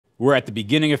We're at the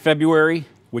beginning of February,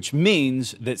 which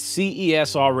means that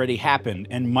CES already happened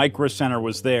and microcenter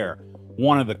was there.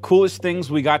 One of the coolest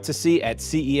things we got to see at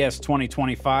CES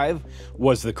 2025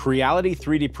 was the Creality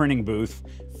 3D printing booth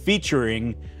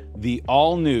featuring the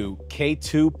all-new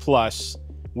K2 Plus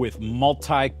with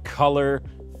multicolor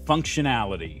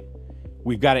functionality.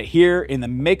 We've got it here in the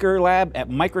Maker Lab at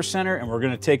Microcenter, and we're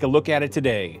gonna take a look at it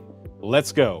today.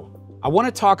 Let's go. I wanna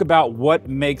talk about what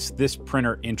makes this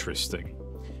printer interesting.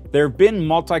 There have been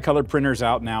multicolor printers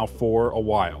out now for a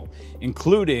while,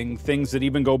 including things that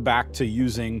even go back to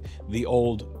using the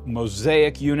old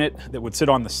mosaic unit that would sit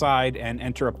on the side and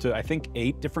enter up to, I think,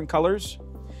 8 different colors.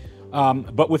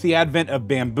 But with the advent of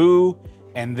Bamboo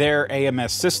and their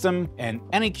AMS system, and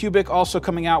Anycubic also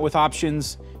coming out with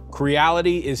options,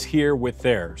 Creality is here with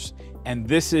theirs. And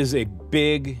this is a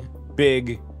big,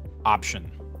 big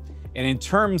option. And in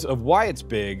terms of why it's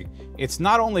big, it's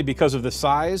not only because of the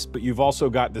size, but you've also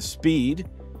got the speed,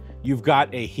 you've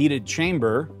got a heated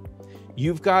chamber,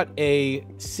 you've got a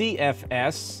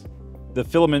CFS, the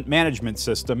filament management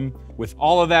system. With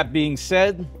all of that being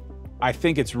said, I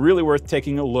think it's really worth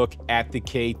taking a look at the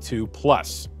K2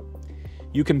 Plus.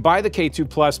 You can buy the K2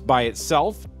 Plus by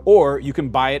itself, or you can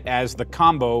buy it as the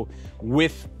combo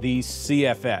with the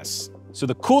CFS. So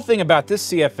the cool thing about this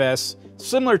CFS,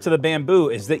 similar to the Bamboo,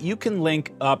 is that you can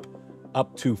link up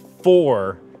to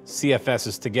 4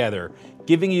 CFSs together,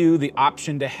 giving you the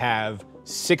option to have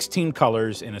 16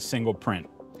 colors in a single print.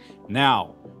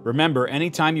 Now, remember,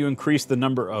 anytime you increase the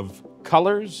number of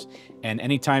colors and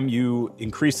anytime you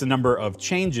increase the number of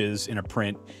changes in a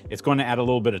print, it's going to add a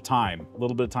little bit of time. A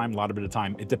little bit of time, a lot of bit of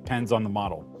time. It depends on the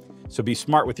model. So be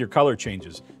smart with your color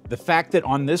changes. The fact that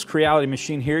on this Creality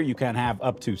machine here, you can have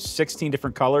up to 16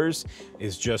 different colors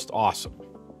is just awesome.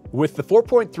 With the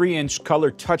 4.3-inch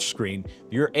color touchscreen,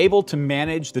 you're able to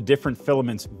manage the different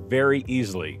filaments very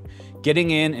easily.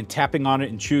 Getting in and tapping on it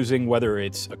and choosing whether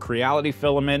it's a Creality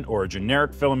filament or a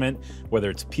generic filament, whether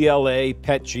it's PLA,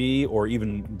 PETG, or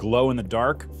even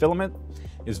glow-in-the-dark filament,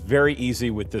 is very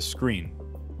easy with this screen.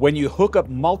 When you hook up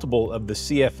multiple of the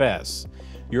CFS,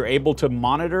 you're able to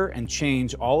monitor and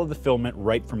change all of the filament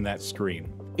right from that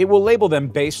screen. It will label them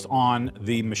based on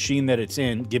the machine that it's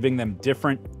in, giving them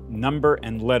different number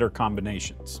and letter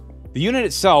combinations. The unit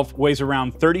itself weighs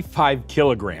around 35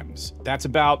 kilograms. That's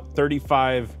about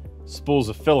 35 spools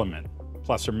of filament,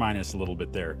 plus or minus a little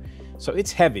bit there. So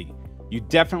it's heavy. You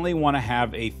definitely want to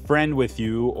have a friend with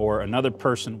you or another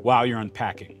person while you're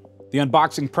unpacking. The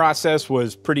unboxing process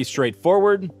was pretty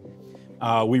straightforward.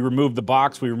 We removed the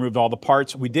box, we removed all the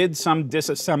parts. We did some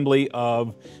disassembly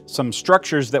of some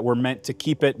structures that were meant to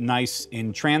keep it nice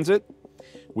in transit.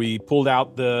 We pulled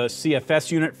out the CFS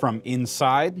unit from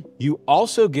inside. You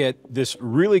also get this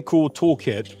really cool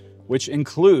toolkit, which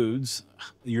includes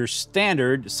your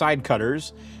standard side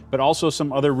cutters, but also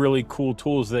some other really cool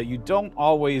tools that you don't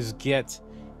always get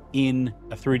in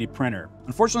a 3D printer.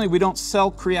 Unfortunately, we don't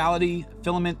sell Creality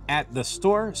filament at the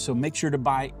store, so make sure to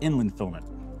buy inland filament.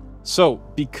 So,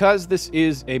 because this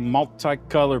is a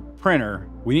multicolor printer,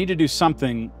 we need to do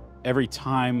something every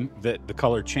time that the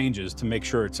color changes to make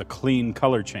sure it's a clean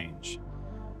color change.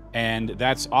 And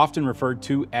that's often referred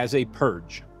to as a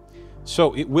purge.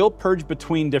 So it will purge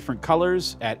between different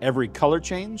colors at every color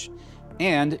change,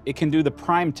 and it can do the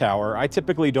prime tower. I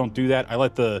typically don't do that. I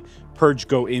let the purge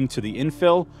go into the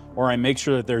infill, or I make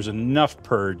sure that there's enough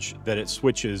purge that it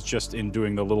switches just in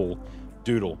doing the little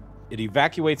doodle. It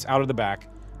evacuates out of the back.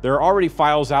 There are already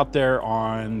files out there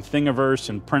on Thingiverse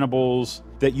and printables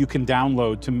that you can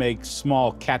download to make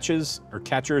small catchers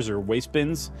or waste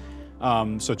bins.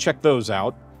 So check those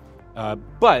out.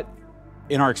 But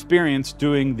in our experience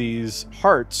doing these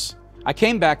hearts, I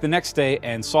came back the next day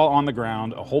and saw on the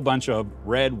ground a whole bunch of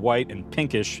red, white, and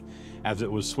pinkish, as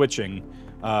it was switching,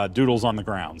 doodles on the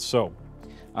ground. So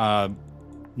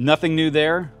nothing new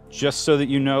there, just so that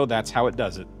you know that's how it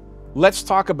does it. Let's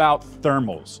talk about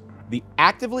thermals. The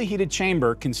actively heated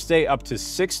chamber can stay up to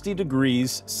 60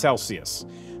 degrees Celsius.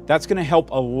 That's going to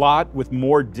help a lot with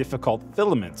more difficult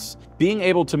filaments. Being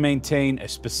able to maintain a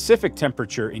specific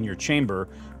temperature in your chamber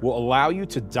will allow you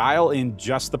to dial in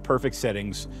just the perfect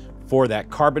settings for that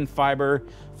carbon fiber,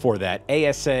 for that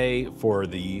ASA, for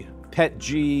the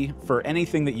PETG, for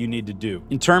anything that you need to do.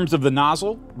 In terms of the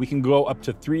nozzle, we can go up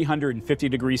to 350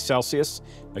 degrees Celsius.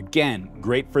 Again,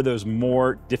 great for those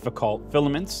more difficult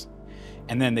filaments.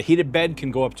 And then the heated bed can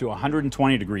go up to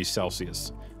 120 degrees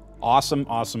Celsius. Awesome,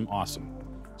 awesome, awesome.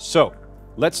 So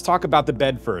let's talk about the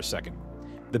bed for a second.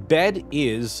 The bed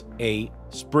is a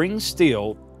spring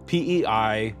steel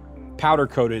PEI powder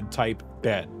coated type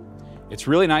bed. It's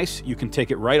really nice. You can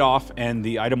take it right off and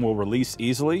the item will release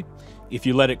easily. If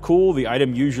you let it cool, the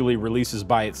item usually releases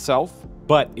by itself,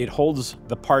 but it holds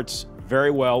the parts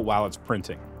very well while it's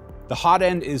printing. The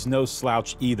Hotend is no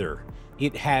slouch either.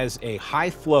 It has a high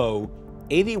flow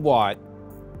 80-watt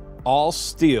all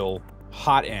steel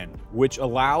hot end, which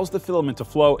allows the filament to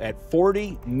flow at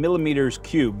 40 millimeters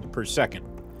cubed per second.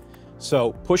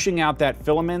 So pushing out that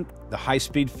filament, the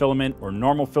high-speed filament or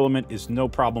normal filament, is no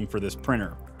problem for this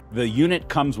printer. The unit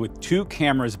comes with 2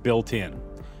 cameras built in.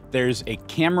 There's a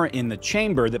camera in the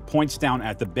chamber that points down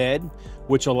at the bed,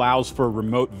 which allows for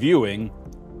remote viewing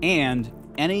and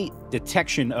any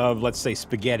detection of, let's say,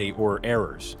 spaghetti or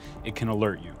errors. It can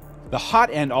alert you. The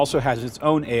Hotend also has its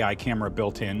own AI camera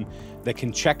built in that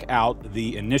can check out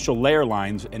the initial layer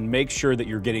lines and make sure that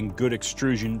you're getting good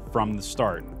extrusion from the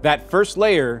start. That first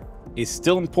layer is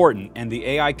still important, and the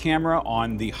AI camera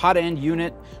on the Hotend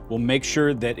unit will make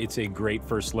sure that it's a great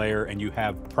first layer and you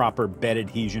have proper bed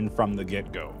adhesion from the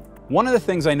get-go. One of the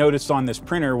things I noticed on this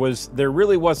printer was there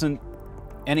really wasn't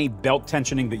any belt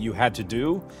tensioning that you had to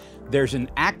do. There's an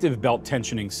active belt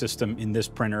tensioning system in this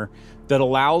printer that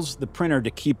allows the printer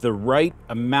to keep the right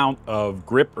amount of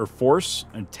grip or force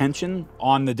and tension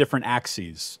on the different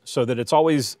axes so that it's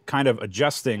always kind of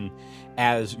adjusting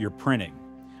as you're printing.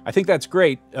 I think that's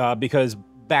great because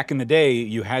back in the day,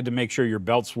 you had to make sure your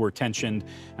belts were tensioned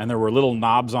and there were little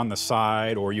knobs on the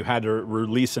side, or you had to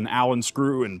release an Allen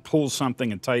screw and pull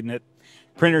something and tighten it.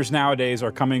 Printers nowadays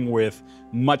are coming with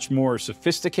much more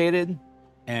sophisticated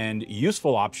and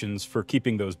useful options for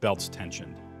keeping those belts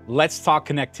tensioned. Let's talk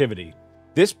connectivity.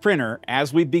 This printer,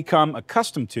 as we've become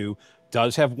accustomed to,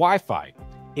 does have Wi-Fi.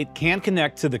 It can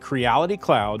connect to the Creality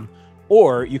cloud,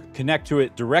 or you can connect to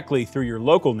it directly through your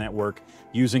local network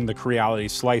using the Creality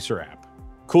Slicer app.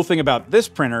 Cool thing about this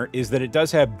printer is that it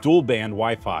does have dual band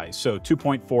Wi-Fi, so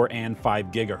 2.4 and 5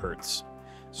 gigahertz.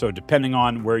 So depending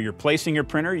on where you're placing your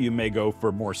printer, you may go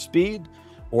for more speed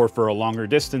or for a longer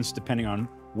distance, depending on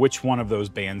which one of those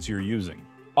bands you're using.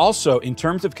 Also, in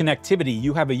terms of connectivity,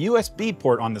 you have a USB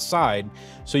port on the side,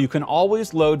 so you can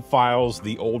always load files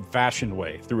the old-fashioned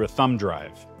way, through a thumb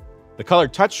drive. The color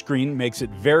touchscreen makes it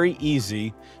very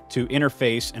easy to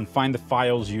interface and find the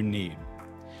files you need.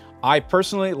 I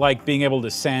personally like being able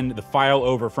to send the file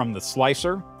over from the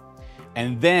slicer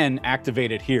and then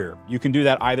activate it here. You can do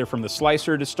that either from the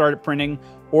slicer to start it printing,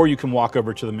 or you can walk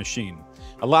over to the machine.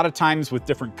 A lot of times with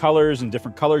different colors and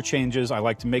different color changes, I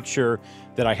like to make sure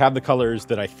that I have the colors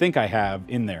that I think I have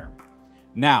in there.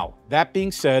 Now, that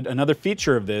being said, another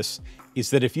feature of this is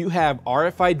that if you have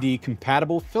RFID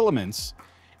compatible filaments,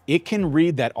 it can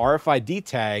read that RFID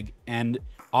tag and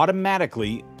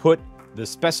automatically put the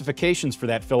specifications for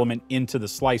that filament into the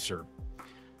slicer.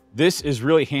 This is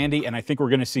really handy, and I think we're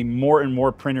going to see more and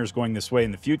more printers going this way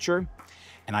in the future.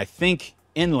 And I think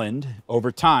Inland, over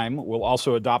time, will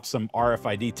also adopt some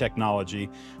RFID technology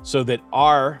so that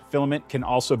our filament can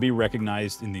also be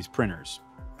recognized in these printers.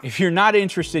 If you're not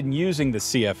interested in using the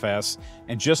CFS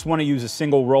and just want to use a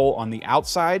single roll on the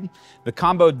outside, the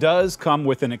combo does come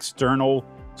with an external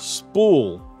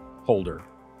spool holder.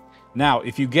 Now,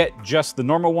 if you get just the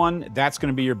normal one, that's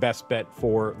going to be your best bet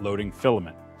for loading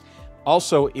filament.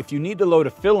 Also, if you need to load a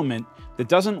filament that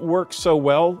doesn't work so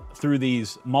well through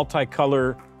these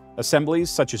multicolor assemblies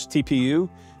such as TPU,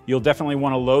 you'll definitely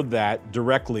want to load that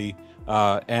directly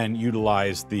and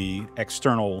utilize the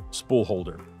external spool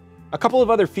holder. A couple of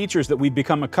other features that we've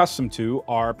become accustomed to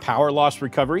are power loss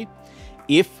recovery.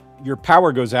 If your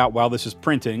power goes out while this is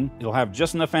printing, it'll have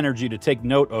just enough energy to take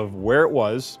note of where it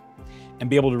was and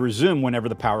be able to resume whenever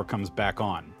the power comes back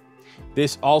on.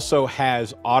 This also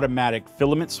has automatic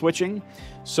filament switching,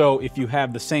 so if you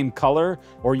have the same color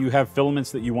or you have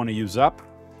filaments that you want to use up,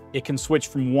 it can switch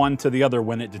from one to the other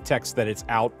when it detects that it's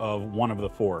out of one of the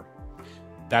 4.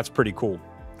 That's pretty cool.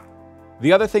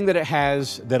 The other thing that it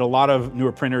has that a lot of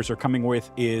newer printers are coming with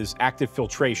is active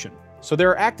filtration. So there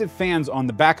are active fans on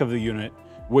the back of the unit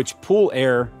which pull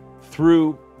air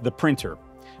through the printer.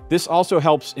 This also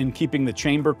helps in keeping the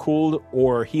chamber cooled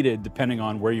or heated depending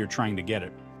on where you're trying to get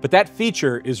it. But that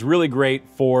feature is really great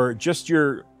for just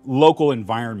your local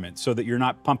environment so that you're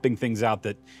not pumping things out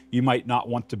that you might not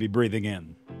want to be breathing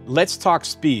in. Let's talk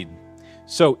speed.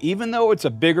 So even though it's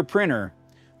a bigger printer,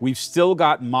 we've still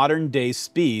got modern day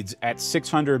speeds at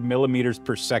 600 millimeters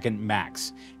per second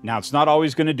max. Now, it's not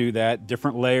always going to do that.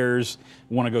 Different layers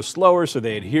want to go slower so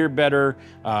they adhere better.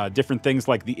 Different things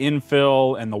like the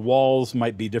infill and the walls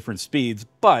might be different speeds,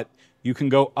 but you can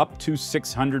go up to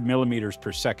 600 millimeters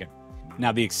per second.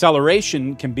 Now, the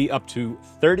acceleration can be up to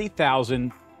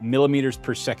 30,000 millimeters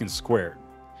per second squared.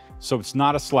 So it's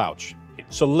not a slouch.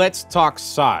 So let's talk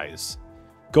size.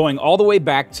 Going all the way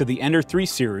back to the Ender 3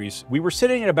 series, we were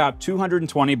sitting at about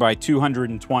 220 by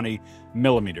 220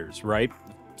 millimeters, right?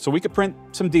 So we could print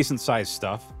some decent sized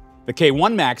stuff. The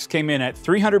K1 Max came in at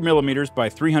 300 millimeters by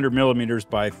 300 millimeters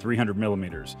by 300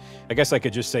 millimeters. I guess I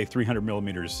could just say 300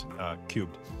 millimeters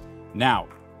cubed. Now,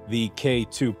 the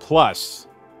K2 Plus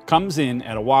comes in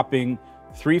at a whopping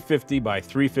 350 by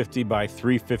 350 by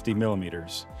 350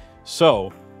 millimeters.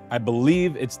 So I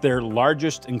believe it's their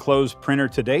largest enclosed printer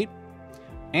to date,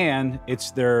 and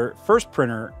it's their first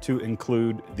printer to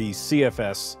include the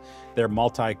CFS, their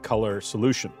multicolor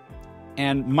solution.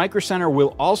 And Microcenter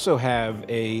will also have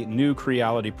a new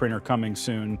Creality printer coming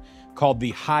soon called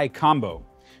the Hi Combo.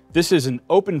 This is an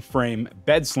open frame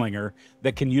bed slinger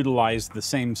that can utilize the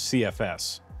same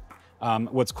CFS.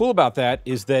 What's cool about that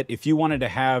is that if you wanted to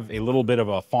have a little bit of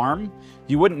a farm,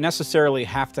 you wouldn't necessarily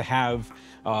have to have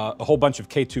a whole bunch of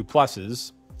K2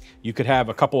 Pluses. You could have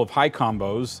a couple of Hi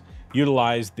Combos,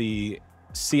 utilize the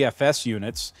CFS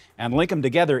units, and link them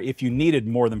together if you needed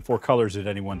more than 4 colors at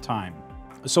any one time.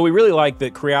 So we really like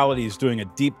that Creality is doing a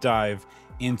deep dive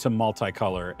into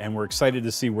multicolor, and we're excited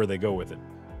to see where they go with it.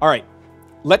 All right,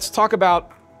 let's talk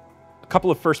about a couple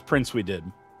of first prints we did.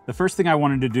 The first thing I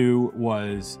wanted to do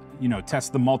was,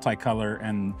 test the multicolor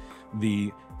and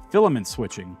the filament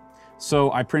switching.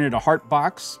 So I printed a heart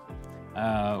box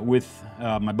with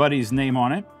my buddy's name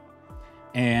on it,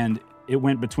 and it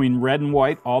went between red and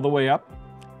white all the way up.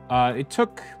 It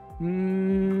took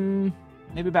maybe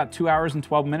about 2 hours and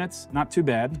 12 minutes, not too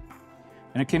bad.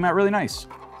 And it came out really nice.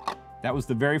 That was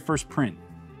the very first print.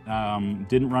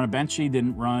 Didn't run a benchy,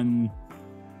 didn't run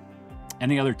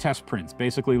any other test prints.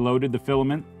 Basically loaded the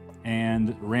filament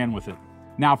and ran with it.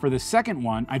 Now for the second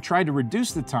one, I tried to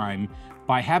reduce the time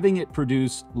by having it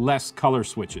produce less color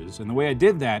switches. And the way I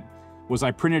did that was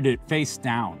I printed it face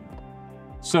down.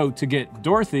 So to get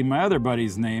Dorothy, my other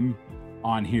buddy's name,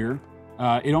 on here,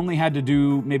 it only had to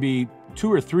do maybe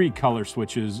 2 or 3 color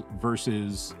switches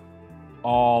versus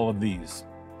all of these.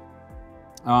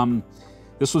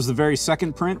 This was the very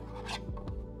second print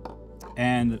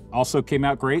and also came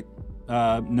out great.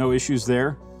 No issues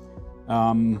there.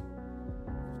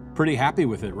 Pretty happy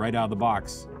with it right out of the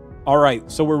box. All right,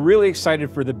 so we're really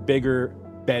excited for the bigger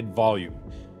bed volume.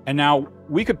 And now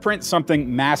we could print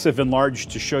something massive and large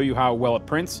to show you how well it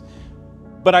prints,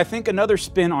 but I think another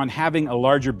spin on having a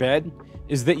larger bed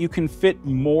is that you can fit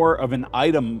more of an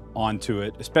item onto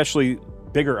it, especially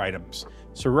bigger items.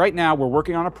 So right now we're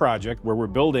working on a project where we're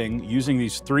building, using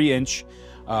these 3-inch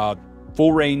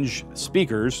full range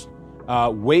speakers,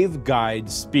 waveguide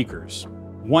speakers.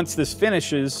 Once this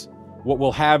finishes, what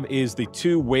we'll have is the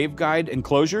 2 waveguide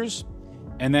enclosures,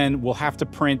 and then we'll have to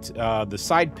print the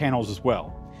side panels as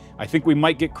well. I think we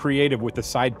might get creative with the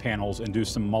side panels and do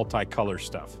some multicolor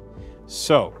stuff.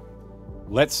 So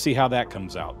let's see how that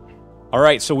comes out. All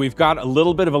right, so we've got a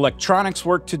little bit of electronics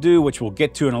work to do, which we'll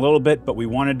get to in a little bit, but we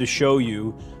wanted to show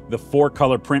you the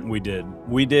 4-color print we did.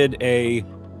 We did a,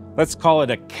 let's call it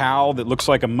a cow that looks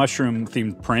like a mushroom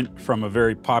themed print from a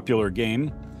very popular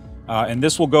game. And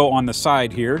this will go on the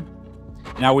side here.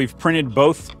 Now we've printed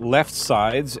both left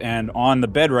sides, and on the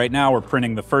bed right now we're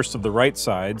printing the first of the right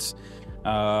sides.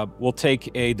 We'll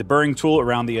take a deburring tool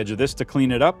around the edge of this to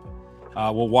clean it up.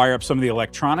 We'll wire up some of the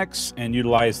electronics and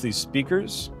utilize these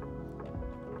speakers,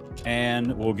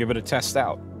 and we'll give it a test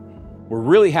out. We're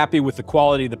really happy with the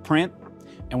quality of the print,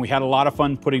 and we had a lot of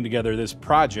fun putting together this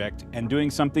project and doing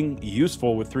something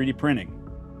useful with 3D printing.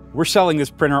 We're selling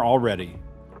this printer already,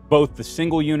 both the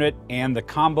single unit and the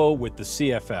combo with the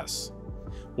CFS.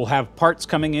 We'll have parts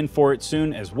coming in for it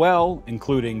soon as well,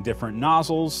 including different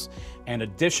nozzles and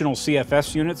additional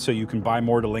CFS units so you can buy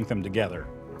more to link them together.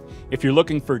 If you're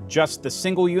looking for just the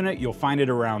single unit, you'll find it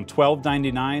around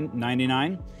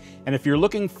 $1299.99. And if you're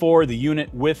looking for the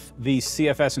unit with the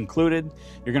CFS included,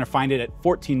 you're going to find it at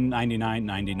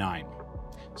 $1499.99.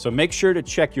 So make sure to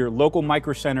check your local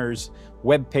Microcenter's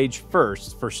webpage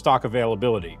first for stock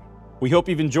availability. We hope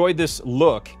you've enjoyed this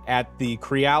look at the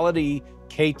Creality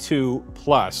K2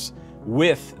 Plus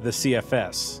with the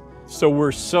CFS. So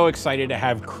we're so excited to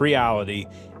have Creality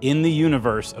in the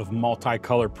universe of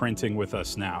multicolor printing with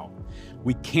us now.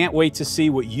 We can't wait to see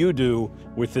what you do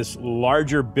with this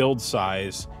larger build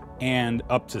size and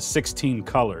up to 16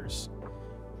 colors.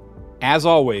 As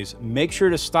always, make sure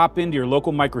to stop into your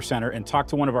local Microcenter and talk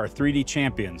to one of our 3D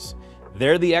champions.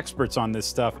 They're the experts on this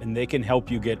stuff and they can help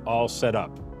you get all set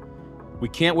up. We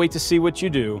can't wait to see what you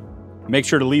do. Make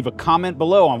sure to leave a comment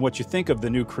below on what you think of the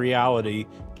new Creality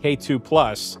K2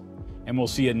 Plus, and we'll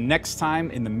see you next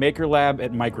time in the Maker Lab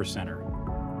at Microcenter.